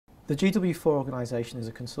The GW4 organisation is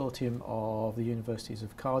a consortium of the universities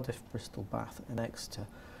of Cardiff, Bristol, Bath and Exeter,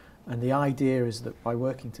 and the idea is that by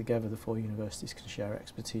working together the four universities can share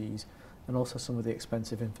expertise and also some of the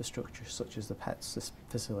expensive infrastructure such as the PET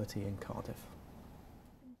facility in Cardiff.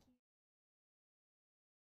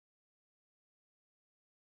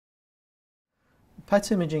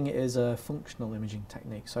 PET imaging is a functional imaging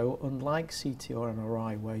technique, so unlike CT or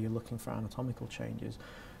MRI where you're looking for anatomical changes,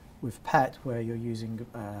 with PET where you're using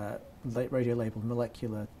radio-labelled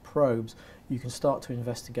molecular probes, you can start to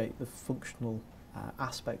investigate the functional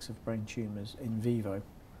aspects of brain tumours in vivo.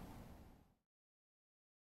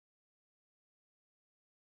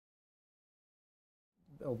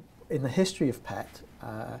 In the history of PET,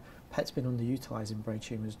 PET's been underutilised in brain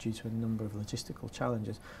tumours due to a number of logistical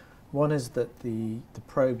challenges. One is that the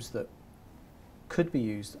probes that could be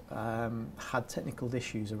used had technical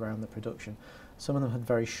issues around the production. Some of them had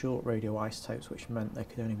very short radioisotopes, which meant they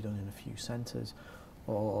could only be done in a few centres,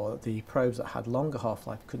 or the probes that had longer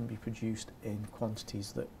half-life couldn't be produced in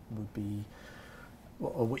quantities that would be,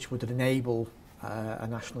 or which would enable a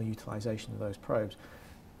national utilisation of those probes.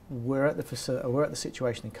 We're at the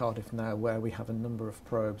situation in Cardiff now where we have a number of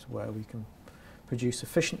probes where we can produce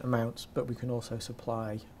sufficient amounts, but we can also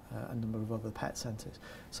supply a number of other PET centres.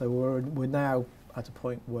 So we're now at a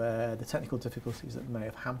point where the technical difficulties that may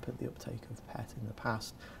have hampered the uptake of PET in the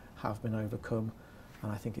past have been overcome,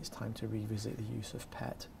 and I think it's time to revisit the use of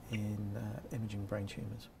PET in imaging brain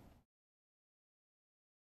tumours.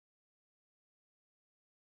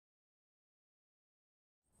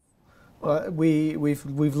 Well,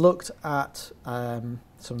 we've looked at some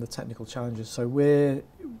of the technical challenges. So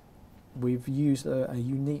we've used a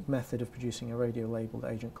unique method of producing a radio-labelled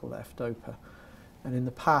agent called F-DOPA, and in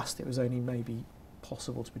the past it was only maybe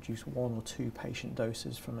possible to produce 1 or 2 patient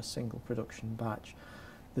doses from a single production batch.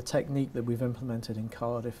 The technique that we've implemented in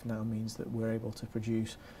Cardiff now means that we're able to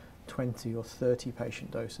produce 20 or 30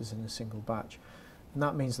 patient doses in a single batch, and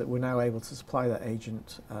that means that we're now able to supply that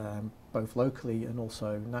agent both locally and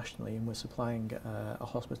also nationally, and we're supplying a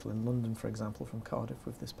hospital in London, for example, from Cardiff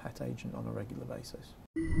with this PET agent on a regular basis.